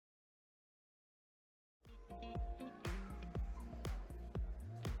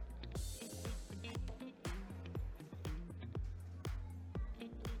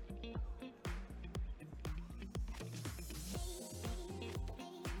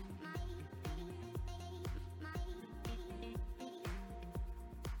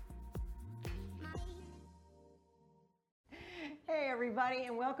everybody,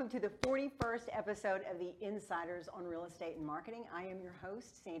 and welcome to the 41st episode of the Insiders on Real Estate and Marketing. I am your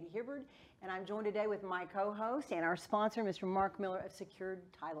host, Sandy Hibbard, and I'm joined today with my co-host and our sponsor, Mr. Marc Miller of Secured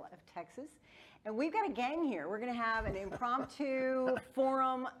Title of Texas. And we've got a gang here. We're going to have an impromptu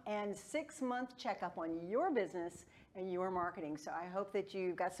forum and 6-month checkup on your business and your marketing. So I hope that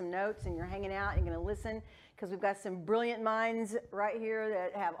you've got some notes and you're hanging out and going to listen, because we've got some brilliant minds right here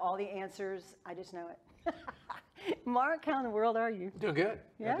that have all the answers. I just know it. Marc, how in the world are you? Doing good.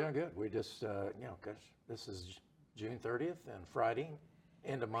 Yeah? Doing good. We just, gosh, this is June 30th and Friday,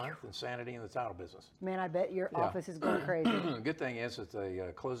 end of month, insanity in the title business. Man, I bet your office is going crazy. Good thing is that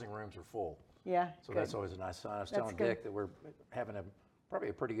the closing rooms are full. Yeah. So that's always a nice sign. I was telling Dick that we're having probably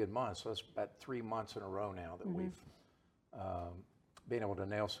a pretty good month. So it's about 3 months in a row now that we've been able to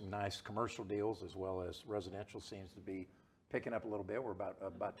nail some nice commercial deals, as well as residential seems to be picking up a little bit. We're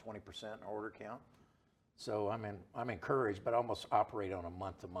about 20% in order count. So I'm encouraged, but I almost operate on a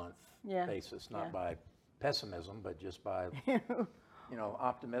month-to-month basis, not by pessimism, but just by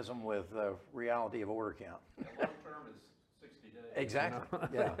optimism with the reality of order count. One term is 60 days. Exactly.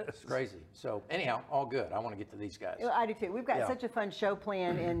 Yeah, it's crazy. So anyhow, all good. I want to get to these guys. I do too. We've got such a fun show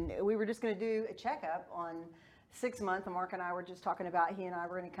planned, and we were just going to do a checkup on 6 months. And Marc and I were just talking about he and I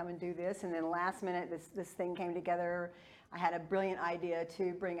were going to come and do this, and then last minute this thing came together. I had a brilliant idea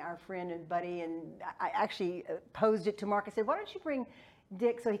to bring our friend and buddy, and I actually posed it to Marc. I said, why don't you bring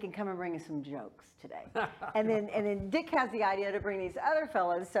Dick so he can come and bring us some jokes today? and then Dick has the idea to bring these other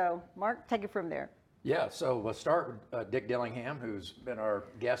fellas. So Marc, take it from there. Yeah, so we'll start with Dick Dillingham, who's been our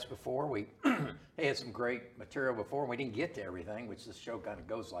guest before. We had some great material before, and we didn't get to everything, which this show kind of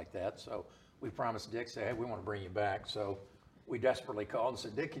goes like that. So we promised Dick, say, hey, we want to bring you back. So we desperately called and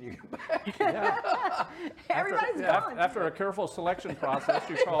said, Dick, can you come back? Yeah. Everybody's gone. After a careful selection process,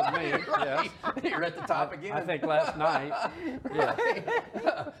 you called me. Yes. You're at the top again. I think last night.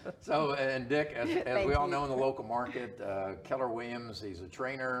 Yeah. So, and Dick, as we all know in the local market, Keller Williams, he's a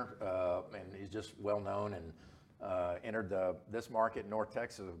trainer, and he's just well known, and entered this market in North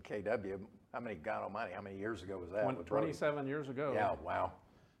Texas of KW. God almighty, how many years ago was that? 27 years ago. Yeah, wow.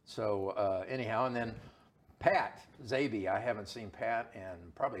 So anyhow, and then Pat Zaby, I haven't seen Pat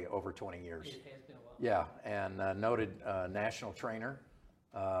in probably over 20 years. It has been a while. Yeah, and noted national trainer.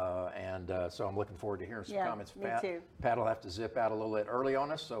 So I'm looking forward to hearing some comments from Pat. Me too. Pat will have to zip out a little bit early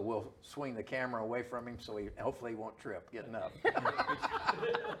on us, so we'll swing the camera away from him so he hopefully won't trip getting up.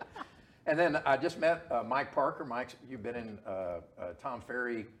 And then I just met Mike Parker. Mike, you've been in Tom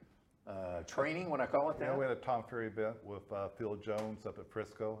Ferry training, when I call it that? Yeah, we had a Tom Ferry event with Phil Jones up at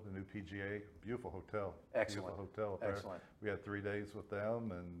Frisco, the new PGA. Beautiful hotel. Excellent. Beautiful hotel up there. Excellent. We had 3 days with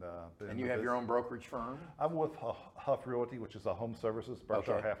them. And you have your own brokerage firm? I'm with Huff Realty, which is a home services,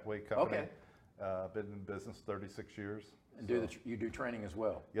 Berkshire Hathaway company. Okay. Been in business 36 years. And you do training as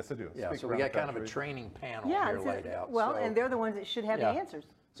well? Yes, I do. Yeah, so we got kind of a training panel here laid out. Well, and they're the ones that should have the answers.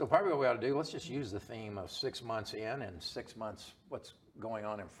 So probably what we ought to do, let's just use the theme of 6 months in and 6 months, what's going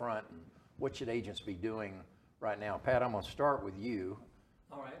on in front, and what should agents be doing right now? Pat, I'm going to start with you.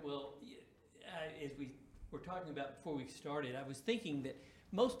 All right. Well, as we were talking about before we started, I was thinking that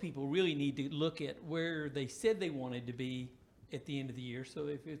most people really need to look at where they said they wanted to be at the end of the year. So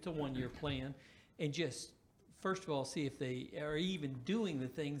if it's a 1-year plan, and just first of all see if they are even doing the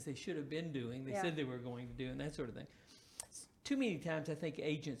things they should have been doing, they said they were going to do, and that sort of thing. Too many times I think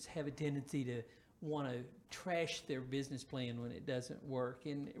agents have a tendency to want to trash their business plan when it doesn't work,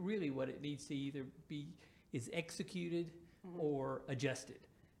 and really what it needs to either be is executed or adjusted.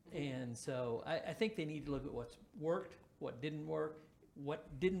 And so I think they need to look at what's worked, what didn't work, what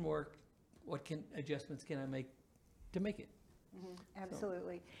adjustments can I make to make it.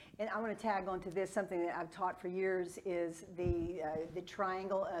 Absolutely. And I want to tag on to this. Something that I've taught for years is the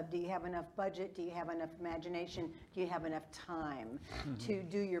triangle of, do you have enough budget? Do you have enough imagination? Do you have enough time to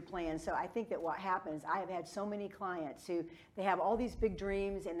do your plan? So I think that what happens, I have had so many clients who, they have all these big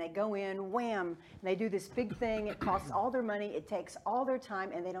dreams and they go in, wham, and they do this big thing. It costs all their money. It takes all their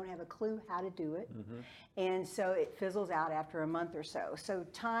time, and they don't have a clue how to do it. And so it fizzles out after a month or so. So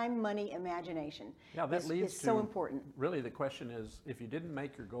time, money, imagination is so important. Really the question is, if you didn't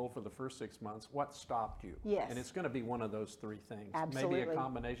make your goal for the first 6 months, what stopped you? Yes. And it's going to be one of those 3 things. Absolutely. Maybe a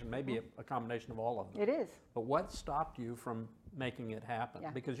combination, a combination of all of them. It is. But what stopped you from making it happen?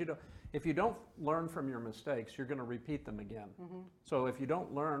 Yeah. Because if you don't learn from your mistakes, you're going to repeat them again. So if you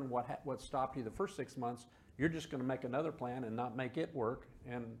don't learn what stopped you the first 6 months, you're just going to make another plan and not make it work,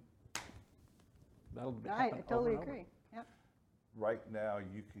 and that'll happen. I totally agree. Yep. Right now,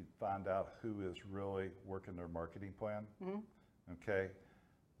 you can find out who is really working their marketing plan. Okay,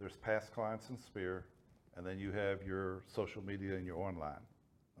 there's past clients in Spear, and then you have your social media and your online,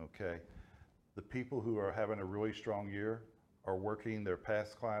 okay? The people who are having a really strong year are working their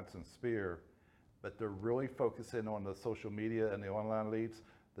past clients in Spear, but they're really focusing on the social media and the online leads,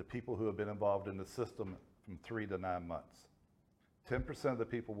 the people who have been involved in the system from 3 to 9 months. 10% of the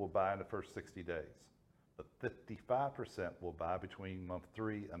people will buy in the first 60 days, but 55% will buy between month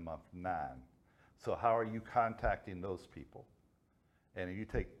 3 and month 9. So how are you contacting those people? And if you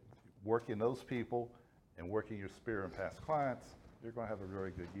take working those people and working your Spear and past clients, you're going to have a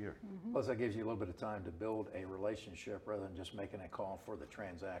very good year. Plus, that gives you a little bit of time to build a relationship rather than just making a call for the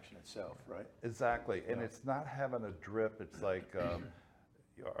transaction itself, right? Exactly, and it's not having a drip. It's like,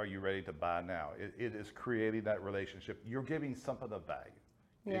 are you ready to buy now? It is creating that relationship. You're giving something of value.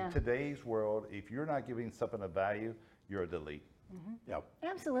 Yeah. In today's world, if you're not giving something of value, you're a delete. Yep.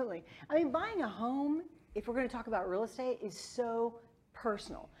 Absolutely. I mean, buying a home, if we're going to talk about real estate, is so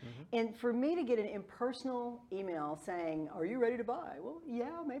personal. And for me to get an impersonal email saying, are you ready to buy? Well,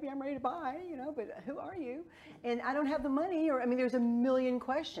 yeah, maybe I'm ready to buy, but who are you? And I don't have the money, or, I mean, there's a million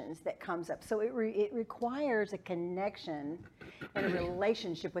questions that comes up. So it requires a connection and a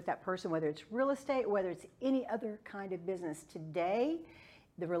relationship with that person, whether it's real estate, whether it's any other kind of business. Today,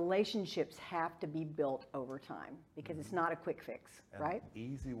 the relationships have to be built over time because it's not a quick fix, And right? the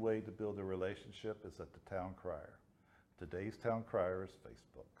easy way to build a relationship is at the town crier. Today's town crier is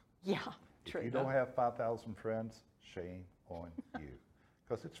Facebook. Yeah, If true. you don't have 5,000 friends, shame on you,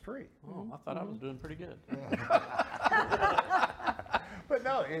 because it's free. Oh, I thought I was doing pretty good. But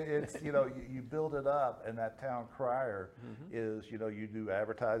no, it's, you build it up, and that town crier is, you do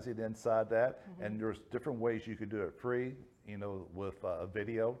advertising inside that, and there's different ways you can do it free, with a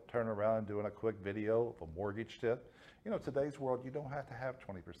video, turn around and doing a quick video of a mortgage tip. Today's world, you don't have to have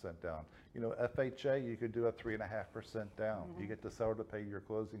 20% down. FHA, you could do a 3.5% down. You get the seller to pay your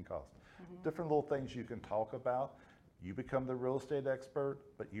closing costs. Different little things you can talk about. You become the real estate expert,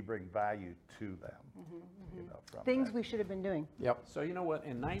 but you bring value to them. From Things that. we should have been doing. Yep. So you know what,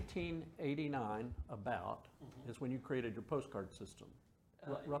 in 1989, is when you created your postcard system.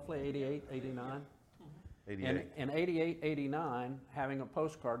 Roughly 88, 89? 88. And in 88, 89, having a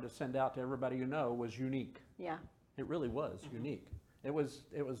postcard to send out to everybody you know was unique. Yeah. It really was unique. It was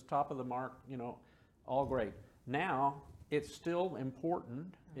top of the mark, all great. Now, it's still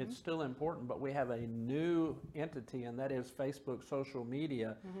important. It's still important, but we have a new entity, and that is Facebook social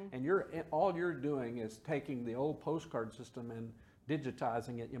media. And all you're doing is taking the old postcard system and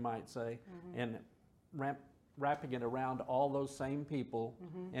digitizing it, you might say, and wrapping it around all those same people,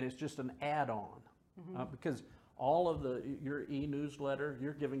 and it's just an add-on. Because all of your e-newsletter,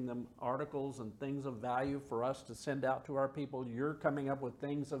 you're giving them articles and things of value for us to send out to our people. You're coming up with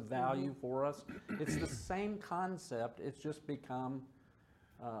things of value for us. It's the same concept. It's just become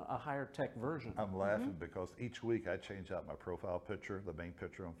a higher tech version. I'm laughing because each week I change out my profile picture, the main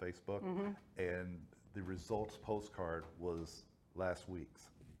picture on Facebook, and the results postcard was last week's.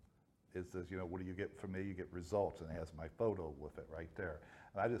 It says, what do you get from me? You get results, and it has my photo with it right there.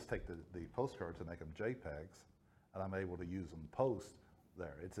 And I just take the postcards and make them JPEGs, and I'm able to use them post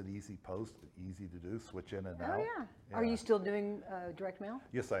there. It's an easy post, easy to do, switch in and out. Oh, yeah. Are you still doing direct mail?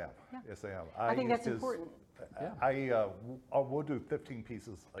 Yes, I am. Yeah. Yes, I am. I think that's use- important. Yeah. We'll do 15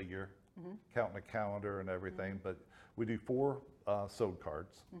 pieces a year, counting the calendar and everything, but we do 4 sold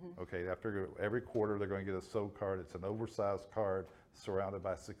cards. Okay, after every quarter, they're going to get a sold card. It's an oversized card surrounded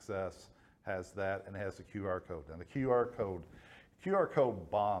by success, has that, and it has a QR code. And the QR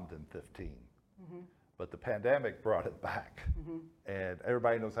code bombed in 15. But the pandemic brought it back, and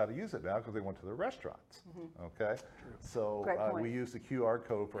everybody knows how to use it now because they went to the restaurants. Okay, so Great point. we use the QR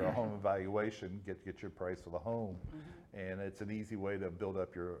code for a home evaluation, get your price for the home, and it's an easy way to build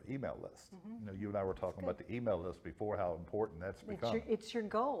up your email list. You and I were talking about the email list before, how important that's become. It's your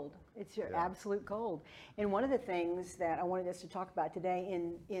gold. It's your Yeah. absolute gold. And one of the things that I wanted us to talk about today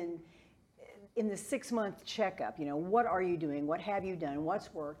in the 6-month checkup, what are you doing? What have you done?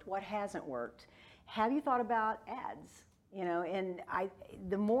 What's worked? What hasn't worked? Have you thought about ads? And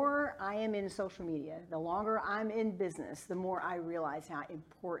the more I am in social media, the longer I'm in business, the more I realize how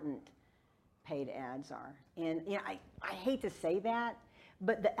important paid ads are. And I hate to say that,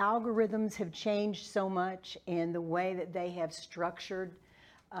 but the algorithms have changed so much, and the way that they have structured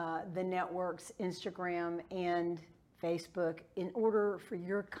the networks, Instagram and Facebook, in order for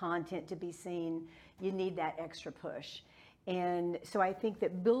your content to be seen, you need that extra push. And so I think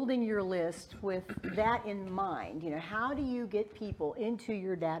that building your list with that in mind, how do you get people into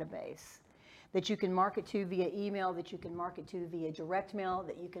your database that you can market to via email, that you can market to via direct mail,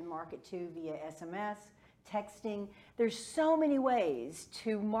 that you can market to via SMS, texting? There's so many ways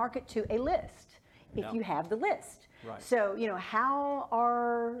to market to a list. if Yeah. you have the list. Right. So, how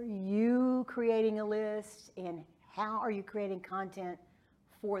are you creating a list, and how are you creating content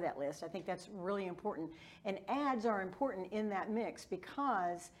for that list? I think that's really important. And ads are important in that mix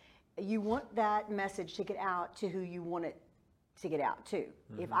because you want that message to get out to who you want it to get out to.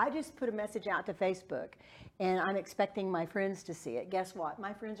 If I just put a message out to Facebook and I'm expecting my friends to see it, guess what?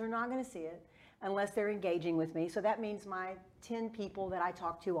 My friends are not going to see it unless they're engaging with me. So that means my 10 people that I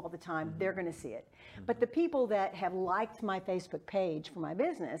talk to all the time, they're going to see it. But the people that have liked my Facebook page for my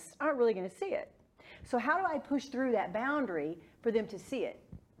business aren't really going to see it. So how do I push through that boundary for them to see it?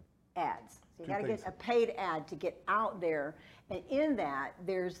 Ads. So you got to get a paid ad to get out there. And in that,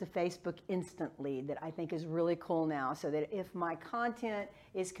 there's the Facebook instant lead that I think is really cool now. So that if my content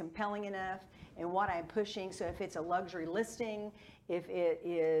is compelling enough and what I'm pushing, so if it's a luxury listing, if it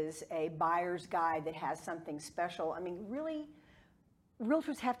is a buyer's guide that has something special, I mean, really,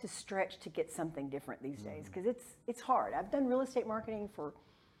 realtors have to stretch to get something different these days because it's hard. I've done real estate marketing for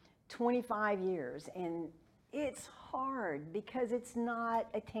 25 years, and it's hard because it's not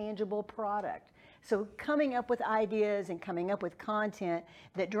a tangible product. So coming up with ideas and coming up with content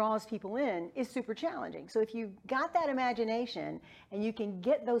that draws people in is super challenging. So if you've got that imagination and you can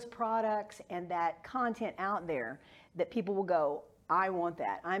get those products and that content out there, that people will go, I want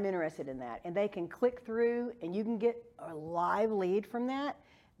that, I'm interested in that, and they can click through and you can get a live lead from that,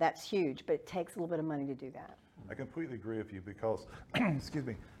 that's huge, but it takes a little bit of money to do that. I completely agree with you because, excuse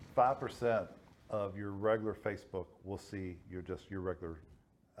me, 5% of your regular Facebook will see your regular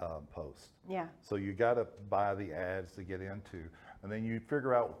post. Yeah. So you got to buy the ads to get into, and then you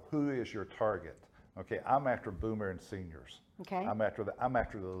figure out who is your target. Okay, I'm after boomer and seniors. Okay. I'm after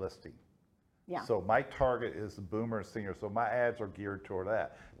the listing. Yeah. So my target is the boomer and senior. So my ads are geared toward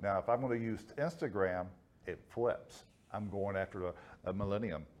that. Now, if I'm going to use Instagram, it flips. I'm going after a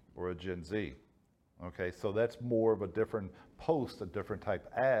millennium or a Gen Z. Okay, so that's more of a different post, a different type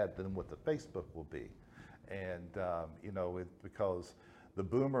ad than what the Facebook will be. And, because the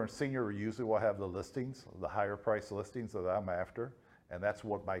boomer and senior usually will have the listings, the higher price listings that I'm after. And that's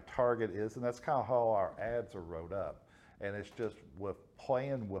what my target is. And that's kind of how our ads are wrote up. And it's just with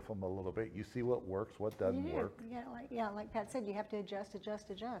playing with them a little bit. You see what works, what doesn't work. Like Pat said, you have to adjust.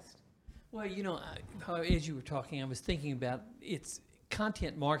 Well, as you were talking, I was thinking about it's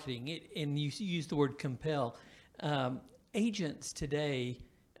content marketing, and you use the word compel. Agents today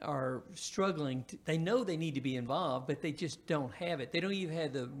are struggling. They know they need to be involved, but they just don't have it. They don't even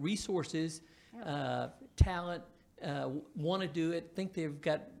have the resources, talent, want to do it, think they've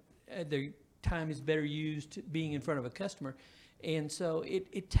got their time is better used being in front of a customer. And so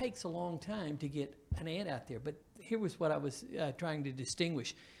it takes a long time to get an ad out there. But here was what I was trying to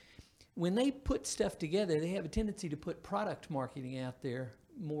distinguish. When they put stuff together, they have a tendency to put product marketing out there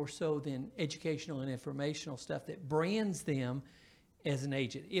more so than educational and informational stuff that brands them as an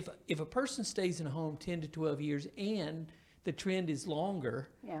agent. If a person stays in a home 10 to 12 years and the trend is longer,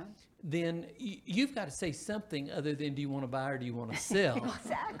 then you've got to say something other than do you want to buy or do you want to sell?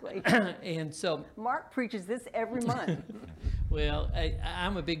 Exactly. And so Mark preaches this every month. Well,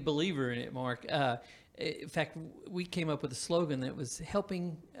 I'm a big believer in it, Mark. In fact, we came up with a slogan that was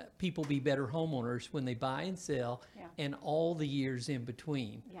helping people be better homeowners when they buy and sell and all the years in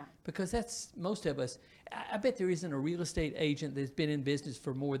between. Yeah. Because that's most of us. I bet there isn't a real estate agent that's been in business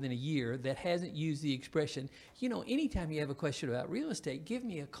for more than a year that hasn't used the expression, anytime you have a question about real estate, give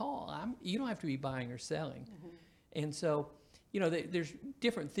me a call. You don't have to be buying or selling. Mm-hmm. And so, there's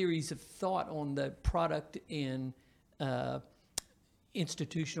different theories of thought on the product and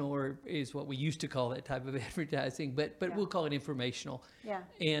institutional, or is what we used to call that type of advertising, but we'll call it informational. Yeah.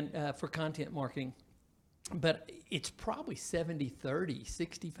 And for content marketing. But it's probably 70-30,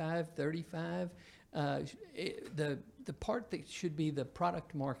 65-35. The part that should be the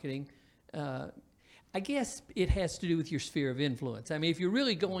product marketing, I guess it has to do with your sphere of influence. I mean, if you're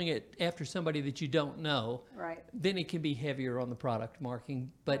really going after somebody that you don't know, right, then it can be heavier on the product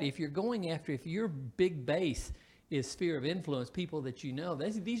marketing. But if you're going after, if your big base is sphere of influence, people that you know,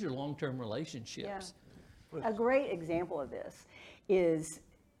 these are long-term relationships. Yeah. A great example of this is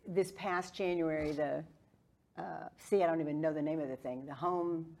this past January, I don't even know the name of the thing, the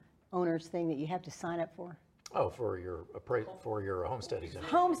home owners thing that you have to sign up for. Oh, for your homestead exemption.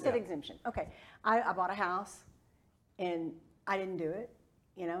 Homestead exemption. Okay. I bought a house and I didn't do it,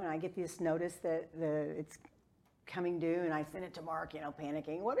 and I get this notice that it's coming due, and I send it to Mark,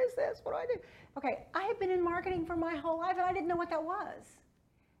 panicking. What is this? What do I do? Okay. I have been in marketing for my whole life and I didn't know what that was.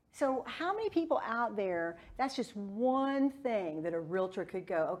 So how many people out there, that's just one thing that a realtor could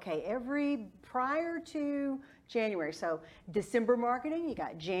go, okay, prior to January, so December marketing, you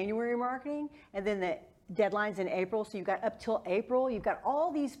got January marketing, and then the deadlines in April, so you've got up till April, you've got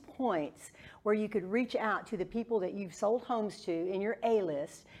all these points where you could reach out to the people that you've sold homes to in your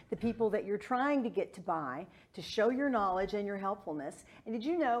A-list, the people that you're trying to get to buy, to show your knowledge and your helpfulness. And did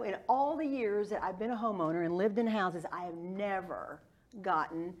you know, in all the years that I've been a homeowner and lived in houses, I have never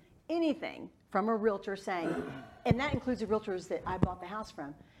gotten anything from a realtor saying, and that includes the realtors that I bought the house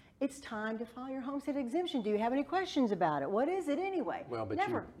from, it's time to file your homestead exemption. Do you have any questions about it? What is it anyway? Well, but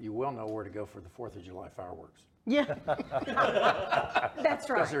never. you will know where to go for the 4th of July fireworks. Yeah, that's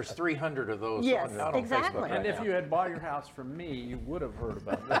right. Because there's 300 of those Yes, on exactly. Facebook right And if now. you had bought your house from me, you would have heard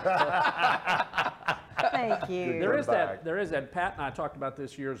about it. Thank you. There is that, Pat and I talked about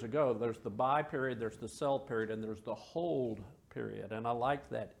this years ago. There's the buy period, there's the sell period, and there's the hold period. And I like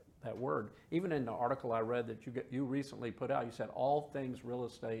that word. Even in the article I read that you recently put out, you said all things real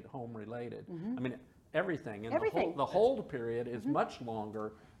estate home related. I mean, everything. And Everything. the hold period is much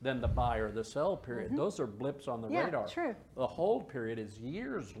longer than the buy or the sell period. Those are blips on the Yeah, radar. true. The hold period is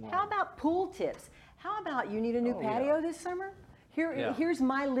years long. How about pool tips? How about you need a new Oh, patio yeah. this summer? Yeah. Here's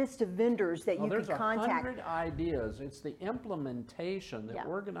my list of vendors that Well, you there's could contact. 100 ideas. It's the implementation, the Yeah.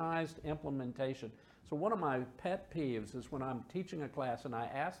 organized implementation. So one of my pet peeves is when I'm teaching a class and I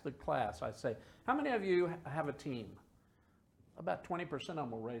ask the class, I say, how many of you have a team? About 20% of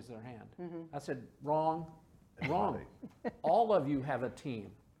them will raise their hand. I said, wrong. All of you have a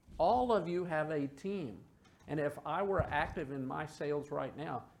team. All of you have a team. And if I were active in my sales right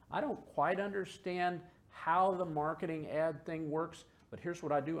now, I don't quite understand how the marketing ad thing works, but here's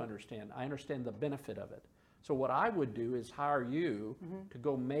what I do understand. I understand the benefit of it. So what I would do is hire you to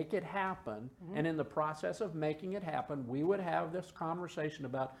go make it happen, and in the process of making it happen, we would have this conversation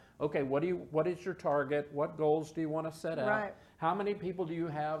about, okay, what is your target? What goals do you want to set out? Right. How many people do you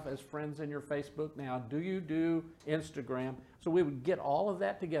have as friends in your Facebook now? Do you do Instagram? So we would get all of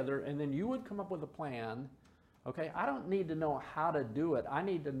that together, and then you would come up with a plan. Okay, I don't need to know how to do it. I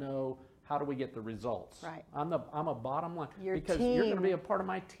need to know how do we get the results. Right. I'm a bottom line. Your because you're going to be team. a part of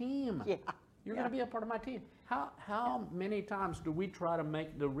my team. Yeah. You're going to be a part of my team. How many times do we try to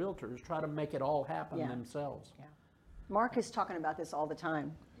make the realtors try to make it all happen Yeah. themselves? Yeah. Mark is talking about this all the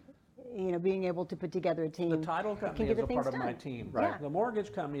time. You know, being able to put together a team. The title that can company get is the a part things of my done. team. Right. The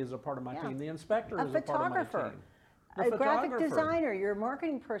mortgage company is a part of my Yeah. team. The inspector A is a part of my photographer. team. A The graphic photographer. designer, you're a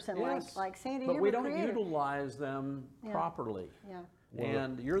marketing person Yes, like Sandy. but you we were don't creative. utilize them Yeah. properly. Yeah,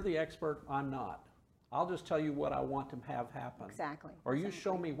 And you're the expert, I'm not. I'll just tell you what I want to have happen. exactly. Or you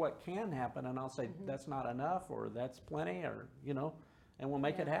show me what can happen and I'll say, that's not enough, or that's plenty, or, and we'll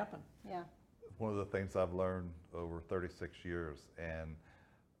make it happen. Yeah. One of the things I've learned over 36 years, and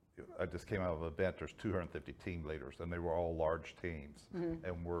I just came out of an event, there's 250 team leaders, and they were all large teams.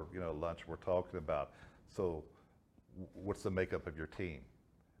 And we're, lunch, we're talking about, so what's the makeup of your team?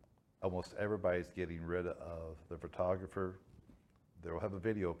 Almost everybody's getting rid of the photographer. They'll have a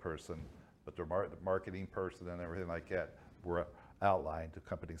video person, but their marketing person and everything like that, we're outlined to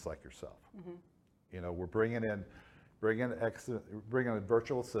companies like yourself. We're bringing in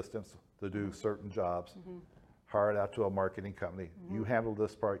virtual assistants to do certain jobs, hire it out to a marketing company. You handle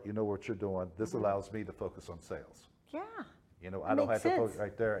this part, you know what you're doing. This allows me to focus on sales. Yeah. I don't have Makes to focus sense.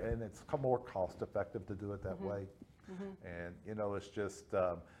 right there, and it's more cost effective to do it that way. And it's just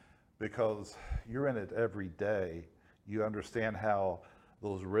because you're in it every day, you understand how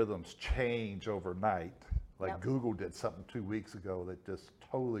those rhythms change overnight. Like Yep. Google did something 2 weeks ago that just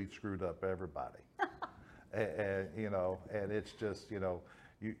totally screwed up everybody. and it's just,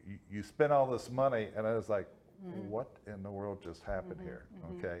 you spend all this money, and I was like, what in the world just happened here?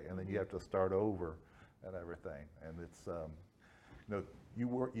 Okay, and then you have to start over and everything, and it's,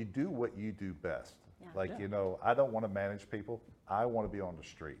 you do what you do best. Yeah. Like, Yeah. I don't want to manage people. I want to be on the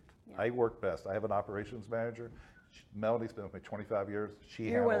street. Yeah. I work best. I have an operations manager. Melody's been with me 25 years.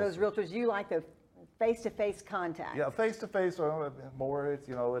 You're one of those realtors, you like the face-to-face contact. Yeah, face-to-face or more,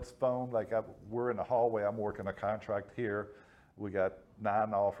 it's phone. Like we're in the hallway, I'm working a contract here. We got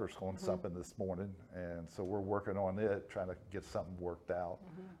 9 offers on something this morning, and so we're working on it, trying to get something worked out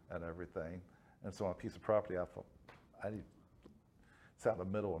and everything. And so on a piece of property, it's out in the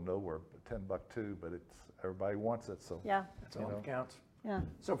middle of nowhere, $10 too, but everybody wants it, so. Yeah, That's all that counts. yeah.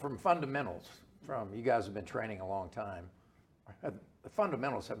 So from fundamentals, you guys have been training a long time. The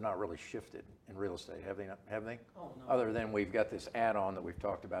fundamentals have not really shifted in real estate, have they? Oh, no. Other than we've got this add-on that we've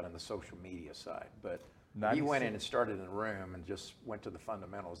talked about in the social media side. But if you went in and started in the room and just went to the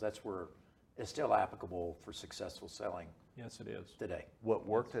fundamentals, that's where it's still applicable for successful selling Yes, it is. today. What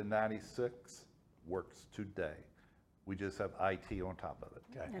worked in 96 works today. We just have IT on top of it.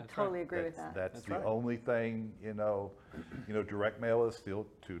 Okay. I That's totally right. agree with that. That's That's the right. only thing, direct mail is still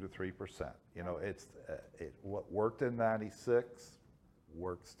 2 to 3%. What worked in 96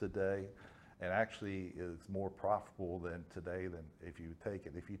 works today, and actually is more profitable than today than if you take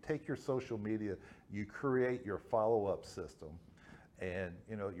it. If you take your social media, you create your follow-up system, and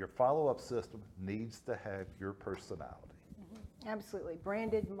your follow-up system needs to have your personality. Absolutely.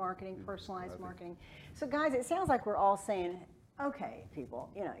 Branded marketing, personalized marketing. So guys, it sounds like we're all saying, okay,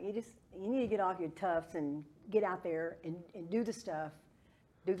 people, you need to get off your tufts and get out there and do the stuff,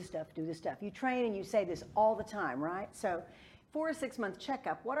 do the stuff, do the stuff. You train and you say this all the time, right? So for a 6-month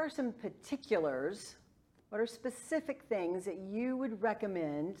checkup, what are some particulars, what are specific things that you would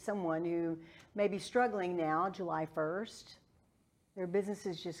recommend someone who may be struggling now, July 1st, their business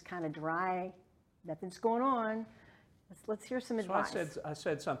is just kind of dry, nothing's going on. Let's hear some advice. I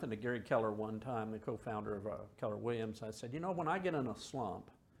said something to Gary Keller one time, the co-founder of Keller Williams. I said, when I get in a slump,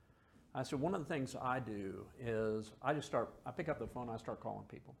 I said, one of the things I do is I pick up the phone, I start calling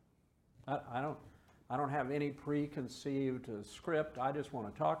people. I don't have any preconceived script. I just want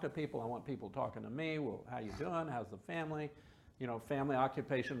to talk to people. I want people talking to me. Well, how you doing? How's the family? Family,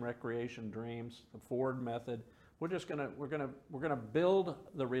 occupation, recreation, dreams, the Ford method. We're gonna build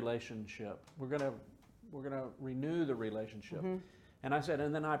the relationship. We're gonna renew the relationship. And I said,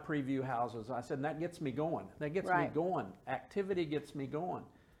 and then I preview houses. I said, and that gets me going. That gets me going. Activity gets me going.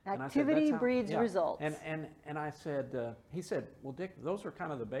 And I said, Activity that's how- breeds yeah. results. And I said, he said, well, Dick, those are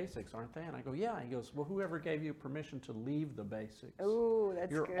kind of the basics, aren't they? And I go, yeah. He goes, well, whoever gave you permission to leave the basics? Oh, that's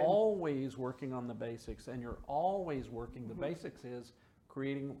You're good. always working on the basics, and you're always working. The basics is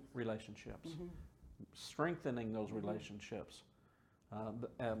creating relationships, strengthening those relationships.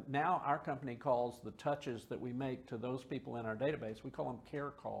 Now our company calls the touches that we make to those people in our database, we call them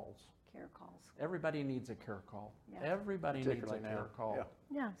care calls. Care calls. Everybody needs a care call. Yeah. Everybody needs a Particularly now. care call. Yeah.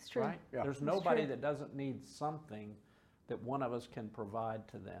 Yeah, it's true. Right? Yeah. There's It's nobody true. that doesn't need something that one of us can provide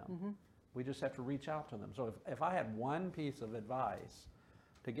to them. We just have to reach out to them. So if I had one piece of advice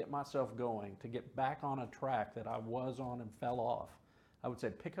to get myself going, to get back on a track that I was on and fell off, I would say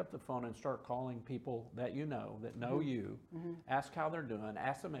pick up the phone and start calling people that you know, that know you. Ask how they're doing.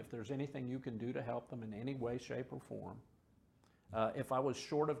 Ask them if there's anything you can do to help them in any way, shape, or form. If I was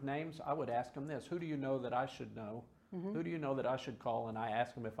short of names, I would ask them this. Who do you know that I should know? Who do you know that I should call? And I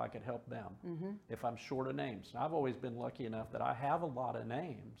ask them if I could help them, if I'm short of names. And I've always been lucky enough that I have a lot of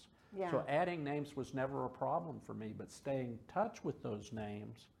names. Yeah. So adding names was never a problem for me, but staying in touch with those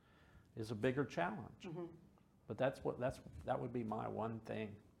names is a bigger challenge. But that would be my one thing.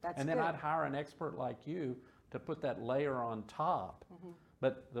 That's and then good. I'd hire an expert like you to put that layer on top.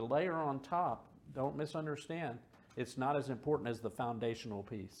 But the layer on top, don't misunderstand, it's not as important as the foundational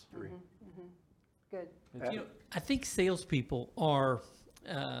piece. Good. I think salespeople are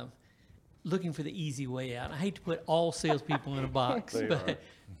looking for the easy way out. I hate to put all salespeople in a box, They but are.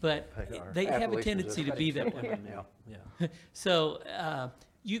 but They are. they have a Athletes tendency to be that way. Yeah. So,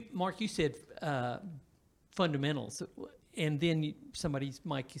 Mark, you said fundamentals, and then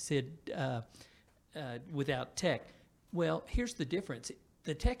Mike, you said without tech. Well, here's the difference.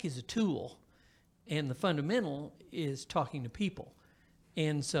 The tech is a tool, and the fundamental is talking to people.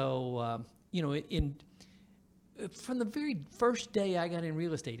 And so, from the very first day I got in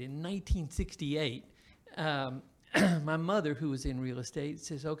real estate in 1968, my mother, who was in real estate,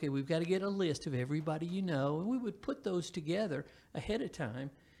 says, okay, we've got to get a list of everybody you know, and we would put those together ahead of time,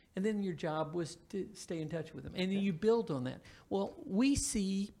 and then your job was to stay in touch with them, and then you build on that. Well, we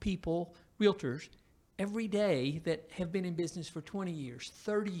see people, realtors, every day that have been in business for 20 years,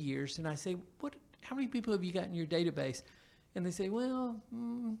 30 years, and I say, how many people have you got in your database? And they say, well,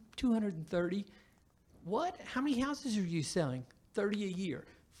 230. What? How many houses are you selling? 30 a year.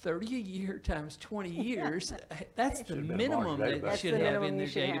 30 a year times 20 years, that's the Should've been a minimum large that database. you That's should the have minimum in you their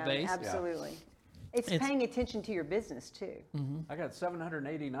should have. database. Absolutely. It's paying attention to your business too. I got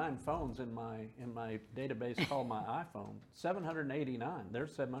 789 phones in my database called my iPhone. 789.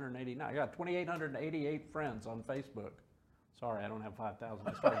 There's 789. I got 2,888 friends on Facebook. Sorry, I don't have 5,000.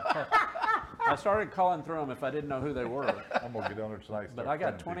 I started calling through them if I didn't know who they were. I'm gonna get on there tonight. and But start I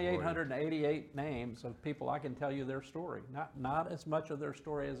got friending people with you. 2,888 names of people I can tell you their story. Not as much of their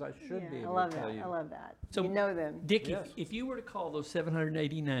story as I should be Yeah, I able love to tell that. you. I love that. So, you know them. Dick, Yes. if you were to call those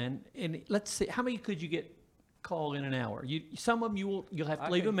 789, and let's see, how many could you get call in an hour? Some of them you'll have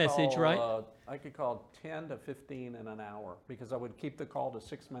to leave a could message, call, right? I could call 10 to 15 in an hour because I would keep the call to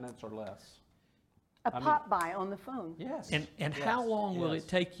 6 minutes or less. A pop-by on the phone. Yes. And yes, how long will yes. it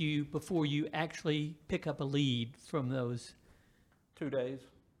take you before you actually pick up a lead from those 2 days?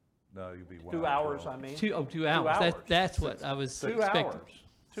 No, you'd be 1 2 hour, hours, 12. I mean. 2 hours? hours. That's what I was 2 expecting. hours.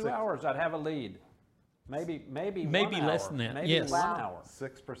 2 hours, I'd have a lead. Maybe 1 Maybe less hour. than that, Maybe yes. 1 Wow. hour.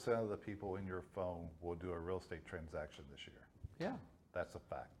 6% of the people in your phone will do a real estate transaction this year. Yeah. That's a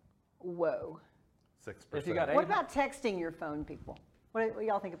fact. Whoa. 6%. If you got What 8, about texting your phone people? What do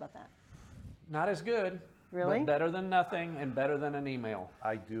y'all think about that? not as good. Really? But better than nothing and better than an email.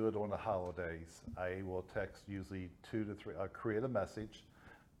 I do it on the holidays. I will text usually 2 to 3. I'll create a message,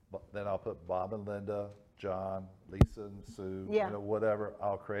 but then I'll put Bob and Linda, John, Lisa and Sue, Yeah. whatever.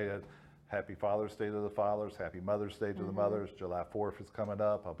 I'll create it. Happy Father's Day to the fathers. Happy Mother's Day to the mothers. July 4th is coming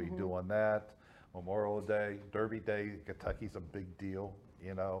up. I'll be doing that. Memorial Day, Derby Day, Kentucky's a big deal,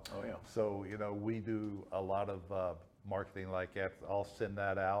 Oh, yeah. So, we do a lot of marketing like that. I'll send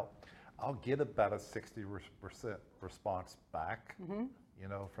that out. I'll get about a 60% response back,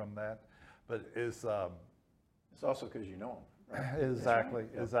 from that. But It's also because you know them. exactly.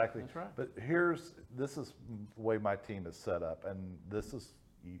 That's right. But this is the way my team is set up, and this is,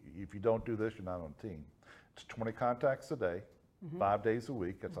 if you don't do this, you're not on a team. It's 20 contacts a day, 5 days a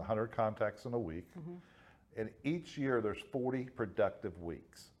week. It's 100 contacts in a week. And each year there's 40 productive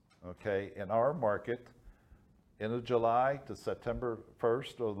weeks, okay? In our market, end of July to September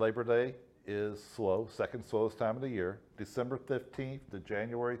 1st or Labor Day is slow, second slowest time of the year. December 15th to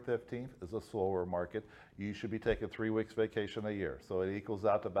January 15th is a slower market. You should be taking 3 weeks vacation a year. So it equals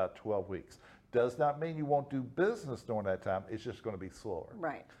out to about 12 weeks. Does not mean you won't do business during that time. It's just going to be slower.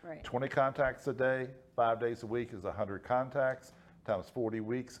 Right. 20 contacts a day, 5 days a week is 100 contacts, times 40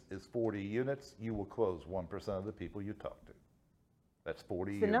 weeks is 40 units. You will close 1% of the people you talk to. That's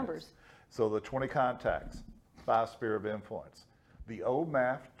 40 units. The numbers. So the 20 contacts, 5 sphere of influence. The old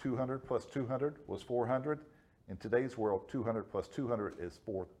math, 200 plus 200 was 400. In today's world, 200 plus 200 is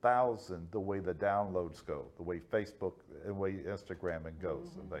 4,000, the way the downloads go, the way Facebook, the way Instagram and goes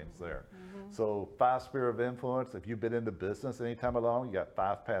and things there. So 5 sphere of influence, if you've been into business anytime along, you got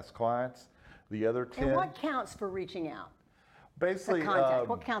 5 past clients. The other 10, And what counts for reaching out? basically, A contact.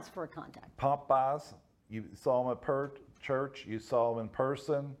 What counts for a contact? pump buys. You saw them at church, you saw them in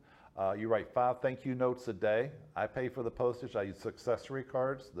person. You write 5 thank you notes a day. I pay for the postage. I use accessory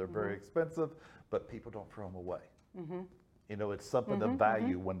cards. They're very expensive, but people don't throw them away. It's something to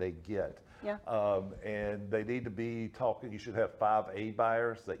value when they get. Yeah. And they need to be talking. You should have 5 A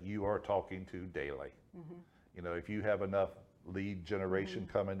buyers that you are talking to daily. If you have enough lead generation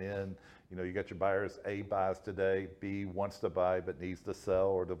coming in, you got your buyers. A buys today, B wants to buy but needs to sell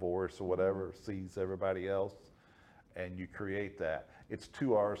or divorce or whatever, sees everybody else, and you create that. It's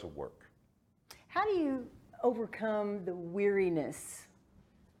 2 hours of work. How do you overcome the weariness?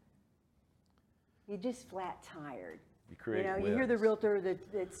 You're just flat tired. You create You hear the wins. realtor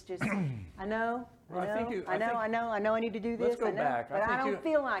that's just, I know, Well, I think I need to do this, Let's go back. but I don't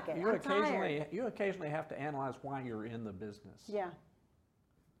feel like it. You I'm tired. You occasionally have to analyze why you're in the business. Yeah.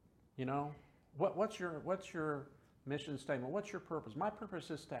 What's your mission statement? What's your purpose? My purpose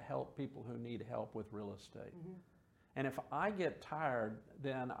is to help people who need help with real estate. And if I get tired,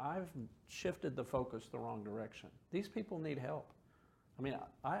 then I've shifted the focus the wrong direction. These people need help. I mean,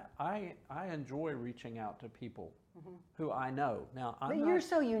 I enjoy reaching out to people who I know. Now, But you're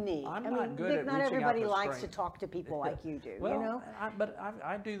so unique. I'm I not mean, good at not reaching out everybody to likes to strangers. talk to people like you do, Well,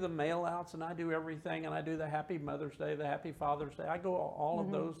 I do the mail outs and I do everything, and I do the Happy Mother's Day, the Happy Father's Day. I go all of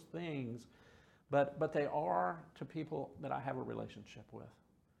those things, but they are to people that I have a relationship with.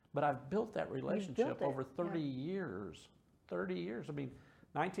 But I've built that relationship it, over 30 years. 30 years. I mean,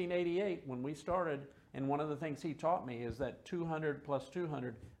 1988 when we started, and one of the things he taught me is that 200 plus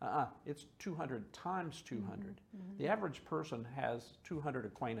 200, it's 200 times 200. The average person has 200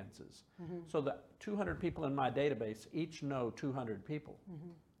 acquaintances. So the 200 people in my database each know 200 people.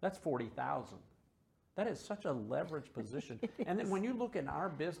 That's 40,000. That is such a leveraged position. And then when you look in our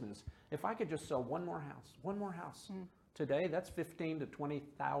business, if I could just sell one more house today, that's $15,000 to $20,000.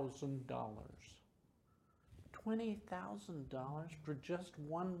 $20,000 for just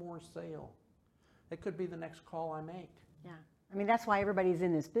one more sale. It could be the next call I make. Yeah. I mean, that's why everybody's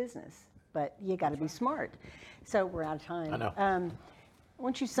in this business, but you got to be smart. So we're out of time. I know. Why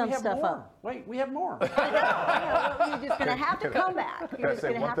don't you sum We have stuff more. up? Wait, we have more. I know, you're just going to have to come back. Can I You're just say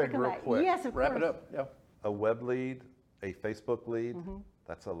going to one have to thing come real back. quick? Yes, of Wrap course. it up. Yeah. A web lead, a Facebook lead,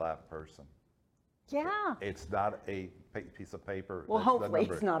 that's a live person. Yeah. It's not a piece of paper. Well, that's the hopefully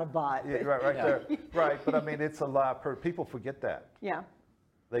number. it's not a bot. Yeah, right there. Right, but I mean, it's a live person. People forget that. Yeah.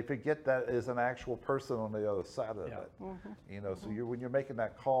 They forget that is an actual person on the other side of Yeah. it. You know, so when you're making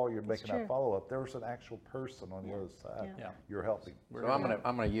that call, you're making true. that follow-up, there's an actual person on the other side. Yeah. You're helping. So I'm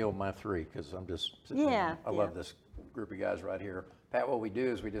gonna yield my 3 because I'm just sitting Yeah, there. I love yeah. this group of guys right here. Pat, what we do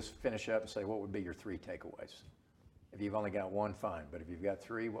is we just finish up and say, what would be your 3 takeaways? If you've only got 1, fine, but if you've got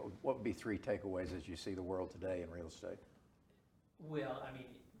 3, what would be 3 takeaways as you see the world today in real estate? Well, I mean,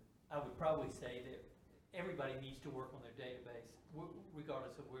 I would probably say that everybody needs to work on their database,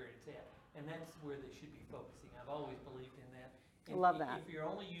 regardless of where it's at. And that's where they should be focusing. I've always believed in that. And Love that. If you're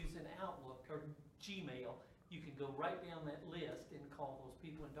only using Outlook or Gmail, you can go right down that list and call those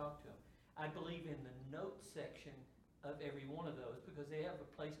people and talk to them. I believe in the notes section of every one of those because they have a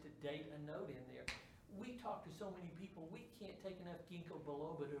place to date a note in there. We talk to so many people, we can't take enough ginkgo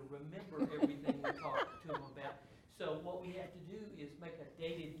biloba to remember everything we talk to them about. So what we have to do is make a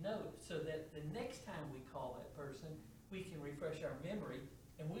dated note so that the next time we call that person, we can refresh our memory.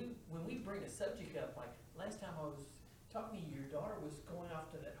 And when we bring a subject up, like last time I was talking to you, your daughter was going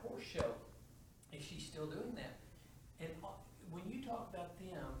off to that horse show. Is she still doing that? And when you talk about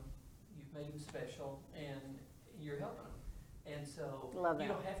them, you've made them special and you're helping them. And so Love that. you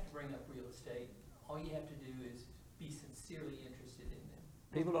don't have to bring up real estate. All you have to do is be sincerely interested in them.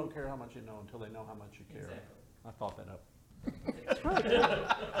 People don't care how much you know until they know how much you care. Exactly. I thought that up. That's really good.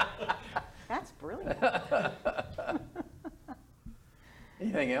 That's brilliant.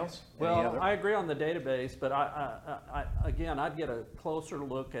 Anything else? Any Well, other? I agree on the database, but again, I'd get a closer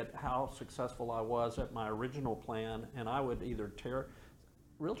look at how successful I was at my original plan, and I would either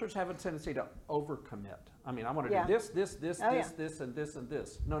realtors have a tendency to overcommit. I mean, I want to Yeah. do this, Oh, this, yeah. and this, and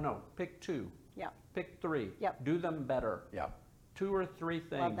this. No, pick 2. Yeah. Pick 3. Yep. Do them better. Yeah. 2 or 3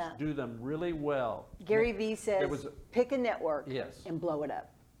 things. that. Do them really well. Gary Vee says, was- pick a network Yes. and blow it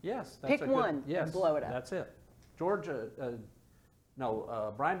up. Yes, that's Pick a good, one and yes, blow it up. That's it.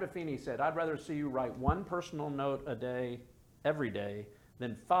 Brian Buffini said, I'd rather see you write 1 personal note a day, every day,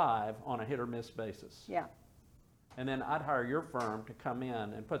 than 5 on a hit or miss basis. Yeah, And then I'd hire your firm to come in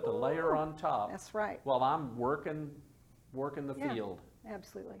and put the layer on top that's right. while I'm working the Yeah. field.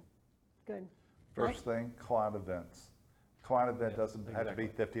 Absolutely. Good. First thing, client events. Client event doesn't have to be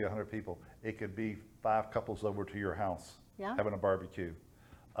 50, 100 people. It could be 5 couples over to your house Yeah. having a barbecue.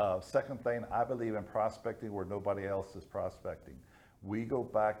 Second thing, I believe in prospecting where nobody else is prospecting. We go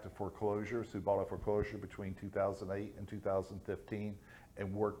back to foreclosures who bought a foreclosure between 2008 and 2015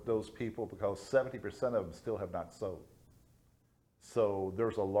 and work those people because 70% of them still have not sold. So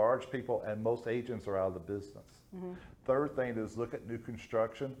there's a large people and most agents are out of the business. Third thing is look at new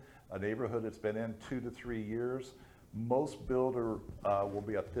construction, a neighborhood that's been in 2 to 3 years. Most builder will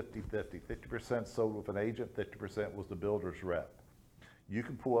be a 50-50. 50% sold with an agent, 50% was the builder's rep. You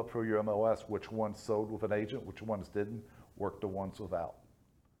can pull up for your MLS which ones sold with an agent, which ones didn't, work the ones without.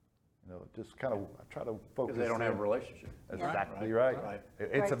 You know, just kind of try to focus. Because they don't have a there. relationship. Exactly right. Right.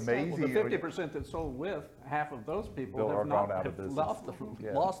 It's Right, so- amazing. Well, the 50% that sold with, half of those people Bill are have gone not out of have business. lost,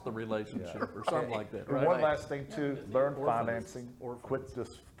 lost the relationship or something like that, And right? one last thing too, learn Orphans. financing. Orphans. Quit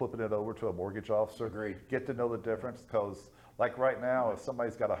just flipping it over to a mortgage officer. Agreed. Get to know the difference because like right now, if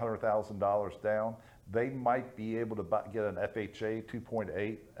somebody's got $100,000 down, they might be able to get an FHA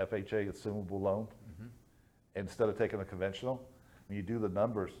 2.8 FHA assumable loan instead of taking a conventional. When you do the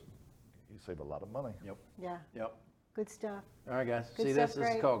numbers, you save a lot of money. Yep. Yeah, Yep. good stuff. All right, guys. Good See, stuff, this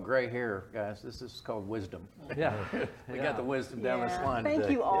Greg. is called gray hair, guys. This is called wisdom. Yeah. We got the wisdom down this Yeah. line Thank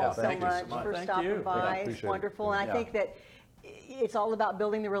today. you all Yeah, so thank you much for Thank stopping you. by. Yeah, It's appreciate it. wonderful. And I Yeah. think that it's all about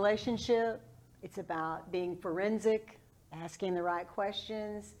building the relationship. It's about being forensic, asking the right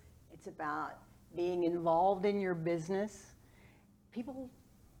questions. It's about being involved in your business. People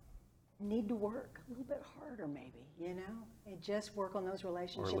need to work a little bit harder maybe, you know, and just work on those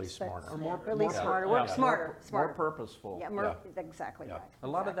relationships. least that- smarter. Or more, Or at least more- smarter, yeah, work smarter, more smarter. purposeful. Yeah, Yeah. exactly Yeah. right. A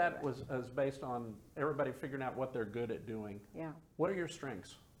lot of that exactly right. was based on everybody figuring out what they're good at doing. Yeah, What are your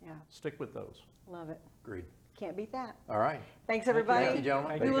strengths? yeah, Stick with those. love it. Agreed. Can't beat that. All right. Thanks, everybody. Thank you, gentlemen.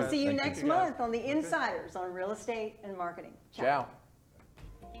 Thank We you, will guys. see you Thank you. next month on the Insiders on Real Estate and Marketing. Ciao.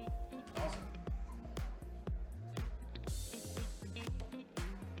 Awesome.